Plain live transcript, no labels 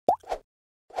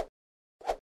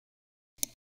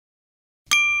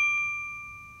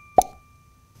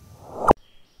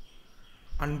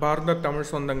அன்பார்ந்த தமிழ்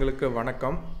சொந்தங்களுக்கு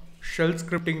வணக்கம். ஷெல்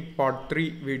ஸ்கிரிப்டிங் பார்ட் 3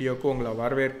 வீடியோக்கு உங்களை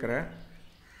வரவேற்கிறேன்.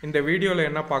 இந்த வீடியோவில்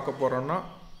என்ன பார்க்க போகிறோன்னா,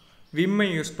 விம்மை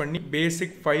யூஸ் பண்ணி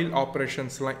பேசிக் ஃபைல்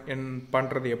ஆப்ரேஷன்ஸ்லாம்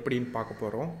பண்ணுறது எப்படின்னு பார்க்க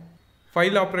போகிறோம்.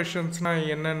 ஃபைல் ஆப்ரேஷன்ஸ்னால்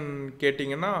என்னன்னு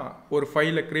கேட்டிங்கன்னா, ஒரு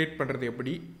ஃபைலை க்ரியேட் பண்ணுறது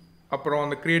எப்படி, அப்புறம்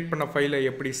அந்த க்ரியேட் பண்ண ஃபைலை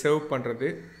எப்படி சேவ் பண்ணுறது,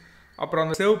 அப்புறம்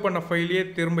அந்த சேவ் பண்ண ஃபைலையே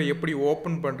திரும்ப எப்படி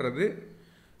ஓப்பன் பண்ணுறது,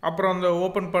 அப்புறம் அந்த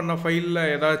ஓப்பன் பண்ண ஃபைலில்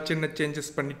ஏதாவது சின்ன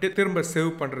சேஞ்சஸ் பண்ணிவிட்டு திரும்ப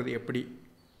சேவ் பண்ணுறது எப்படி,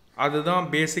 அதுதான்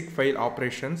பேசிக் ஃபைல்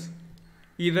ஆப்ரேஷன்ஸ்.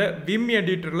 இதை விம்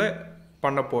எடிட்டரில்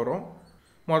பண்ண போகிறோம்.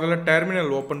 முதல்ல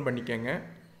டெர்மினல் ஓப்பன் பண்ணிக்கங்க.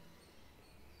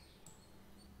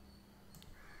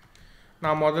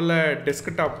 நான் முதல்ல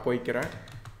டெஸ்க்டாப் போய்க்கிறேன்.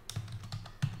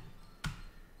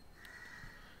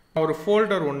 ஒரு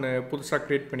ஃபோல்டர் ஒன்று புதுசாக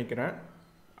க்ரியேட் பண்ணிக்கிறேன்.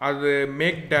 அது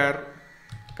மேக் டேர்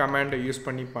கமாண்டை யூஸ்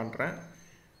பண்ணி பண்ணுறேன்.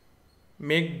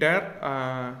 மேக் டேர்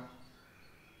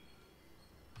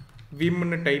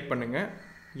விம்னு டைப் பண்ணுங்கள்,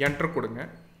 என்டர் கொடுங்க.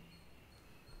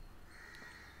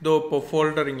 இதோ இப்போ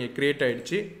ஃபோல்டர் இங்கே க்ரியேட்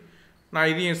ஆகிடுச்சு. நான்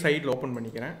இதையும் சைடில் ஓப்பன்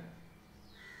பண்ணிக்கிறேன்.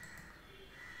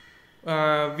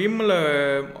 விம்மில்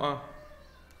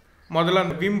முதல்ல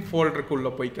அந்த விம்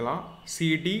ஃபோல்டருக்குள்ளே போய்க்கலாம்.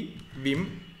 CD Vim.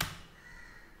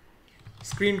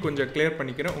 ஸ்க்ரீன் கொஞ்சம் கிளியர்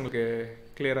பண்ணிக்கிறேன், உங்களுக்கு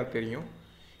கிளியராக தெரியும்.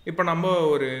 இப்போ நம்ம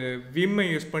ஒரு விம்மை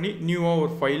யூஸ் பண்ணி நியூவாக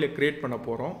ஒரு ஃபைலை க்ரியேட் பண்ண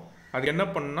போகிறோம். அது என்ன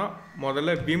பண்ணால்,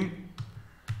 முதல்ல விம்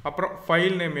அப்புறம்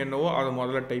ஃபைல் நேம் என்னவோ அதை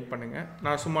முதல்ல டைப் பண்ணுங்கள்.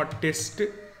 நான் சும்மா டெஸ்ட்டு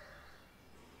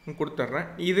கொடுத்துட்றேன்.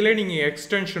 இதில் நீங்கள்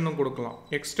எக்ஸ்டென்ஷனும் கொடுக்கலாம்.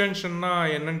 எக்ஸ்டென்ஷன்னா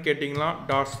என்னன்னு கேட்டிங்கன்னா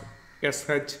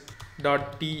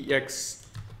 .sh.txt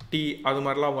அது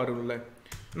மாதிரிலாம் வரும்ல.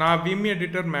 நான் Vim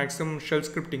editor maximum shell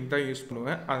scripting தான் யூஸ்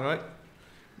பண்ணுவேன். அதனால்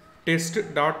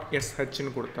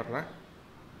test.shன்னு கொடுத்துட்றேன்.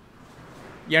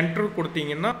 என்டர்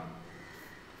கொடுத்தீங்கன்னா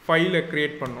ஃபைலை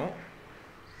க்ரியேட் பண்ணோம்.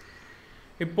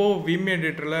 இப்போது விம்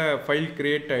எடிட்டரில் ஃபைல்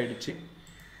க்ரியேட் ஆகிடுச்சு.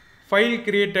 ஃபைல்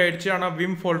க்ரியேட் ஆகிடுச்சு, ஆனால்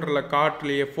விம் ஃபோல்டரில்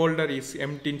காட்டலையே, ஃபோல்டர் இஸ்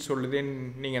எம்டின்னு சொல்லுதுன்னு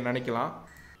நீங்கள் நினைக்கலாம்.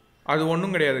 அது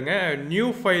ஒன்றும் கிடையாதுங்க. நியூ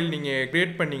ஃபைல் நீங்கள்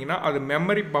க்ரியேட் பண்ணிங்கன்னா அது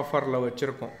மெமரி பஃபரில்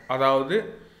வச்சுருக்கோம். அதாவது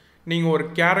நீங்கள் ஒரு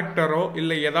கேரக்டரோ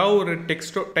இல்லை ஏதாவது ஒரு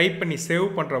டெக்ஸ்ட்டோ டைப் பண்ணி சேவ்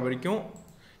பண்ணுற வரைக்கும்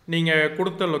நீங்கள்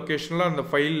கொடுத்த லொக்கேஷனில் அந்த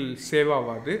ஃபைல் சேவ்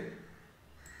ஆகாது.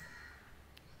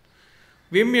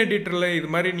 விம் எடிட்டரில் இது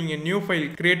மாதிரி நீங்கள் நியூ ஃபைல்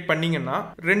க்ரியேட் பண்ணிங்கன்னா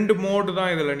 2 மோடு தான்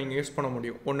இதில் நீங்கள் யூஸ் பண்ண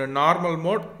முடியும். ஒன்று நார்மல்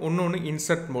மோட், இன்னொன்று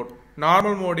இன்சர்ட் மோட்.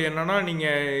 நார்மல் மோடு என்னென்னா,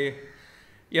 நீங்கள்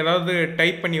ஏதாவது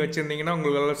டைப் பண்ணி வச்சுருந்தீங்கன்னா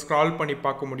உங்களால் ஸ்க்ரால் பண்ணி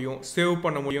பார்க்க முடியும், சேவ்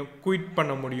பண்ண முடியும், குயிட்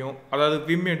பண்ண முடியும். அதாவது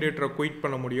விம் எடிட்டரை குயிட்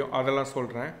பண்ண முடியும், அதெல்லாம்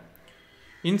சொல்கிறேன்.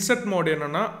 இன்சர்ட் மோடு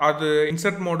என்னென்னா, அது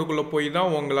இன்சர்ட் மோடுக்குள்ளே போய் தான்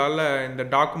உங்களால் இந்த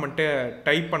டாக்குமெண்ட்டை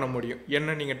டைப் பண்ண முடியும்.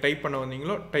 என்ன நீங்கள் டைப் பண்ண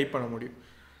வந்தீங்களோ டைப் பண்ண முடியும்.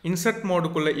 இன்சர்ட்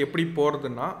மோடுக்குள்ளே எப்படி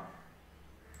போகிறதுனா,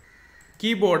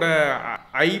 கீபோர்டை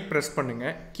ஐ ப்ரெஸ்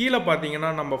பண்ணுங்கள். கீழே பார்த்தீங்கன்னா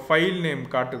நம்ம ஃபைல் நேம்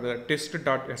காட்டுது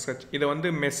test.sh. இதை வந்து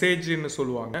மெசேஜ்னு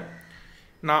சொல்லுவாங்க.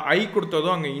 நான் ஐ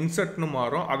கொடுத்ததும் அங்கே இன்சர்ட்னு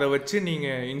மாறும். அதை வச்சு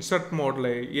நீங்கள் இன்சர்ட் மோடில்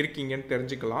இருக்கீங்கன்னு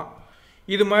தெரிஞ்சுக்கலாம்.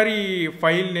 இது மாதிரி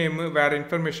ஃபைல் நேமு வேறு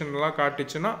இன்ஃபர்மேஷன்லாம்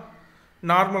காட்டுச்சுன்னா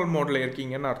நார்மல் மோடில்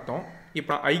இருக்கீங்கன்னு அர்த்தம்.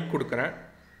 இப்போ நான் ஐ கொடுக்குறேன்.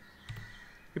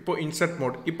 இப்போது இன்சர்ட்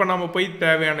மோட். இப்போ நம்ம போய்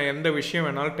தேவையான எந்த விஷயம்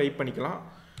வேணாலும் டைப் பண்ணிக்கலாம்.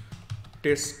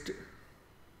 Test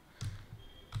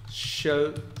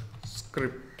shell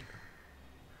script.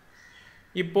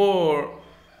 இப்போது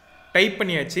டைப்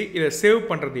பண்ணியாச்சு. இதை சேவ்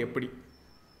பண்ணுறது எப்படி?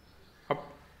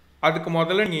 அதுக்கு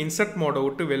முதல்ல நீங்கள் இன்சர்ட் மோடை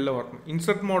விட்டு வெளில வரணும்.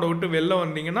 இன்சர்ட் மோடை விட்டு வெளில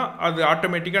வந்தீங்கன்னா அது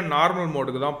ஆட்டோமேட்டிக்காக நார்மல்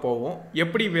மோடுக்கு தான் போகும்.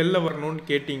 எப்படி வெளில வரணும்னு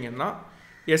கேட்டிங்கன்னா,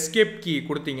 எஸ்கேப் கீ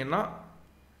கொடுத்தீங்கன்னா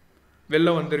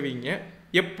வெளில வந்துடுவீங்க.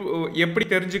 எப்படி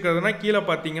தெரிஞ்சுக்கிறதுனா, கீழே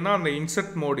பார்த்தீங்கன்னா அந்த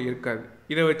இன்சர்ட் மோடு இருக்காது.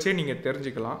 இதை வச்சே நீங்கள்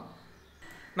தெரிஞ்சுக்கலாம்.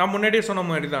 நான் முன்னாடியே சொன்ன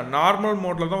மாதிரி தான், நார்மல்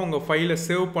மோடில் தான் உங்கள் ஃபைலை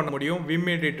சேவ் பண்ண முடியும். விம்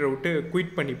எடிட்டரை விட்டு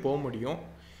குயிட் பண்ணி போக முடியும்.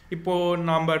 இப்போது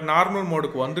நம்ம நார்மல்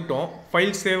மோடுக்கு வந்துட்டோம்.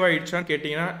 ஃபைல் சேவ் ஆகிடுச்சான்னு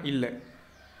கேட்டிங்கன்னா இல்லை.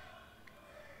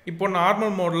 இப்போது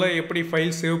நார்மல் மோடில் எப்படி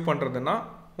ஃபைல் சேவ் பண்ணுறதுன்னா,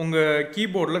 உங்கள்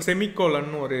கீபோர்டில்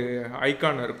செமிகோலன் ஒரு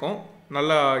ஐக்கான் இருக்கும்.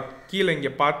 நல்லா கீழே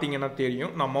இங்கே பார்த்தீங்கன்னா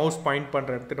தெரியும். நான் மவுஸ் பாயிண்ட்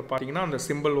பண்ணுற இடத்துல பார்த்தீங்கன்னா அந்த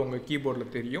சிம்பிள் உங்கள்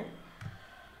கீபோர்டில் தெரியும்.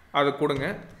 அதை கொடுங்க.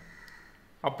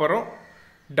 அப்புறம்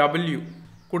W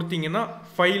கொடுத்தீங்கன்னா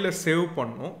ஃபைலை சேவ்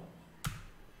பண்ணும்.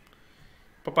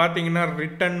 இப்போ பார்த்தீங்கன்னா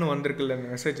ரிட்டர்ன் வந்திருக்குல்ல இந்த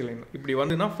மெசேஜ் லைன். இப்படி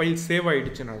வந்துன்னா ஃபைல் சேவ்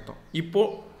ஆகிடுச்சுன்னு அர்த்தம்.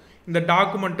 இப்போது இந்த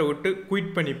டாக்குமெண்ட்டை விட்டு குயிட்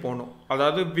பண்ணி போகணும்.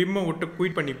 அதாவது விம்மை விட்டு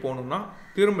குயிட் பண்ணி போகணுன்னா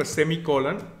திரும்ப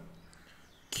செமிகோலன்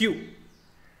Q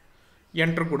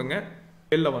என்டர் கொடுங்க.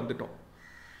 வெளில வந்துட்டோம்.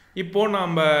 இப்போது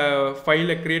நம்ம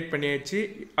ஃபைலை க்ரியேட் பண்ணியாச்சு.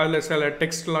 அதில் சில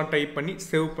டெக்ஸ்ட்லாம் டைப் பண்ணி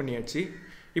சேவ் பண்ணியாச்சு.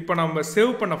 இப்போ நம்ம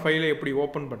சேவ் பண்ண ஃபைலை எப்படி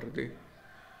ஓப்பன் பண்ணுறது?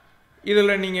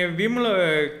 இதில் நீங்கள் விம்மில்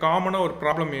காமனாக ஒரு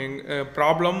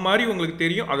ப்ராப்ளம் மாதிரி உங்களுக்கு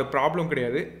தெரியும். அது ப்ராப்ளம்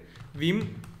கிடையாது. விம்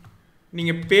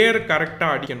நீங்கள் பேர்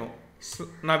கரெக்டாக அடிக்கணும்.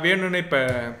 நான் வேணும்னே இப்போ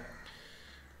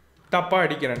தப்பாக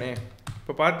அடிக்கிறேனே,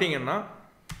 இப்போ பார்த்தீங்கன்னா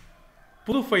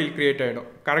புது ஃபைல் க்ரியேட் ஆகிடும்.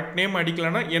 கரெக்ட் நேம்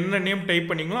அடிக்கலைன்னா என்ன நேம் டைப்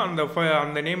பண்ணிங்களோ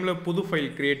அந்த நேமில் புது ஃபைல்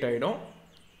க்ரியேட் ஆகிடும்.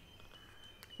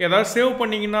 ஏதாவது சேவ்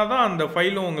பண்ணிங்கன்னா தான் அந்த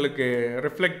ஃபைலும் உங்களுக்கு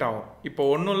ரிஃப்ளெக்ட் ஆகும். இப்போ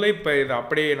ஒன்றும் இல்லை, இப்போ இதை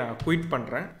அப்படியே நான் குயிட்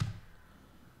பண்ணுறேன்.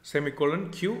 Semicolon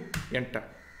Q enter.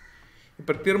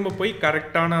 இப்போ திரும்ப போய்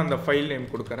கரெக்டான அந்த ஃபைல்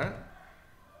நேம் கொடுக்குறேன்.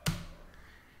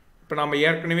 இப்போ நம்ம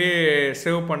ஏற்கனவே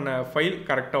சேவ் பண்ண ஃபைல்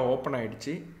கரெக்டாக ஓப்பன்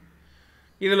ஆகிடுச்சு.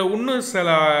 இதில் இன்னும் சில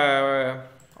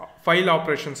ஃபைல்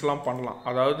ஆப்ரேஷன்ஸ்லாம் பண்ணலாம்.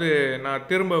 அதாவது நான்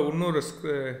திரும்ப இன்னொரு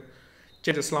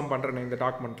சேஞ்சஸ்லாம் பண்ணுறேன். இந்த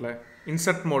டாக்குமெண்ட்டில்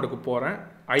இன்சர்ட் மோடுக்கு போகிறேன்.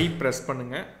 ஐ ப்ரெஸ்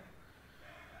பண்ணுங்கள்,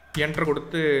 என்டர்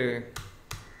கொடுத்து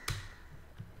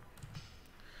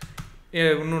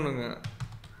இன்னொன்று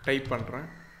டைப் பண்ணுறேன்.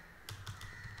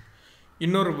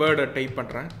 இன்னொரு வேர்டை டைப்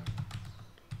பண்ணுறேன்.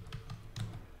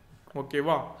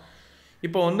 ஓகேவா?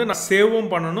 இப்போ வந்து நான்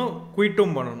சேவும் பண்ணணும்,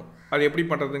 குயிட்டும் பண்ணணும். அது எப்படி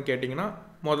பண்ணுறதுன்னு கேட்டிங்கன்னா,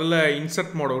 முதல்ல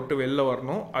இன்சர்ட் மோடை விட்டு வெளில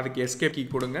வரணும். அதுக்கு எஸ்கேப் கீ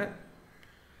கொடுங்க,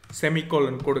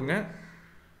 செமிகோலன் கொடுங்க,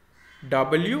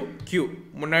 WQ.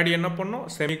 முன்னாடி என்ன பண்ணோம்?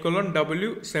 செமிகோலன்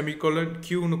W செமிகோலன்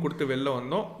Qன்னு கொடுத்து வெளில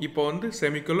வந்தோம். இப்போ வந்து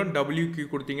செமிகோலன் WQ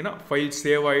கொடுத்தீங்கன்னா ஃபைல்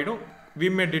சேவ் ஆகிடும்.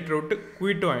 விம் எடிட்டர் விட்டு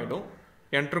குயிட்டும் ஆகிடும்.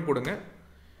 என்ட்ரு கொடுங்க.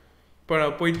 இப்போ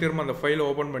போய் திரும்ப அந்த ஃபைலை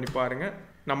ஓப்பன் பண்ணி பாருங்கள்.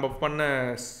 நம்ம பண்ண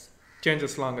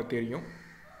சேஞ்சஸ்லாம் அங்கே தெரியும்.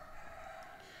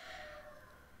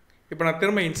 இப்போ நான்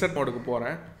திரும்ப இன்சர்ட் மோடுக்கு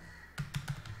போகிறேன்.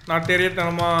 நான்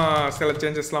தெரியத்தனமாக சில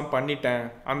சேஞ்சஸ்லாம் பண்ணிட்டேன்.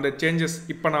 அந்த சேஞ்சஸ்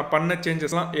இப்போ நான் பண்ண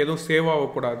சேஞ்சஸ்லாம் எதுவும் சேவ்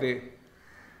ஆகக்கூடாது.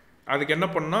 அதுக்கு என்ன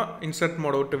பண்ணால் இன்சர்ட்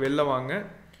மோடை விட்டு வெளில வாங்க,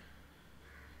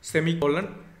 செமிகோலன்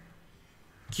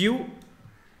Q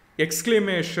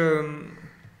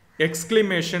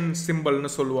எக்ஸ்க்ளிமேஷன்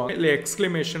சிம்பிள்னு சொல்லுவாங்க, இல்லை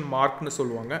எக்ஸ்க்ளிமேஷன் மார்க்னு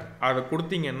சொல்லுவாங்க. அதை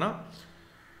கொடுத்தீங்கன்னா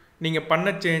நீங்கள் பண்ண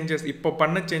சேஞ்சஸ், இப்போ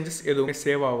பண்ண சேஞ்சஸ் எதுவுமே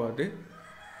சேவ் ஆகாது.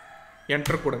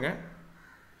 என்டர் கொடுங்க.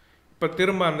 இப்போ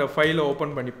திரும்ப அந்த ஃபைலை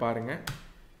ஓப்பன் பண்ணி பாருங்கள்.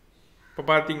 இப்போ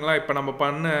பார்த்தீங்களா, இப்போ நம்ம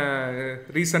பண்ண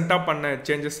ரீசெண்டாக பண்ண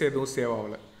சேஞ்சஸ் எதுவும் சேவ்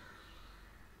ஆகலை.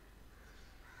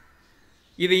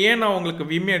 இது ஏன் நான் உங்களுக்கு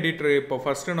விம் எடிட்டர் இப்போ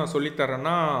ஃபஸ்ட்டு நான்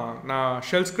சொல்லித்தரேன்னா, நான்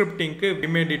ஷெல் ஸ்கிரிப்டிங்க்கு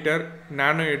விம் எடிட்டர்,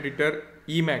 நானோ எடிட்டர்,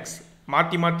 இமேக்ஸ்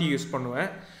மாற்றி யூஸ்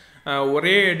பண்ணுவேன்.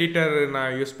 ஒரே எடிட்டர்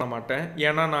நான் யூஸ் பண்ண மாட்டேன்.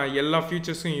 ஏன்னா நான் எல்லா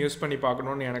ஃபீச்சர்ஸும் யூஸ் பண்ணி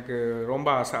பார்க்கணுன்னு எனக்கு ரொம்ப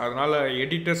ஆசை. அதனால்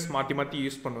எடிட்டர்ஸ் மாற்றி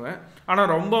யூஸ் பண்ணுவேன்.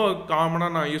 ஆனால் ரொம்ப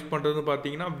காமனாக நான் யூஸ் பண்ணுறது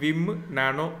பார்த்தீங்கன்னா விம்,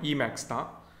 நானோ, இமேக்ஸ் தான்.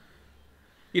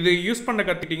 இது யூஸ் பண்ண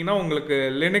கற்றுக்கிட்டிங்கன்னா உங்களுக்கு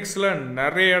லினக்ஸில்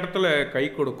நிறைய இடத்துல கை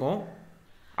கொடுக்கும்.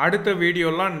 அடுத்த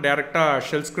வீடியோலாம் டைரெக்டாக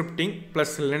shell scripting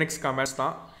plus Linux comments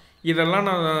தான். இதெல்லாம்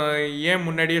நான் ஏன்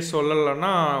முன்னாடியே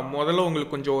சொல்லலைன்னா, முதல்ல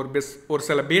உங்களுக்கு கொஞ்சம் ஒரு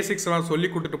சில பேசிக்ஸ்லாம் சொல்லி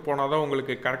கொடுத்துட்டு போனால் தான்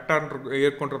உங்களுக்கு கரெக்டாக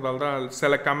இருக்குன்றதால தான்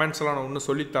சில கமெண்ட்ஸ்லாம் நான் இன்னும்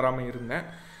சொல்லித்தராமல் இருந்தேன்.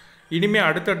 இனிமேல்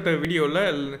அடுத்தடுத்த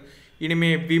வீடியோவில்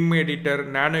இனிமேல் விம் எடிட்டர்,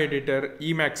 நானோ எடிட்டர்,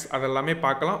 இமேக்ஸ் அதெல்லாமே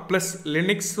பார்க்கலாம். ப்ளஸ்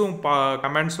லினக்ஸும்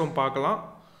கமெண்ட்ஸும் பார்க்கலாம்.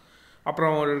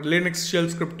 அப்புறம் லினக்ஸ்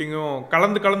ஷெல் ஸ்கிரிப்டிங்கும்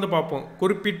கலந்து பார்ப்போம்.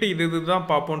 குறிப்பிட்டு இதுதான்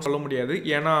பார்ப்போம்னு சொல்ல முடியாது.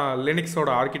 ஏன்னா லினக்ஸோட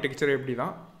ஆர்கிடெக்சர் எப்படி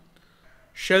தான்.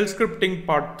 ஷெல் ஸ்கிரிப்டிங்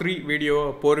பார்ட் 3 வீடியோவை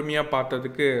பொறுமையாக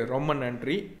பார்த்ததுக்கு ரொம்ப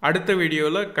நன்றி. அடுத்த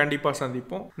வீடியோவில் கண்டிப்பாக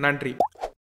சந்திப்போம். நன்றி.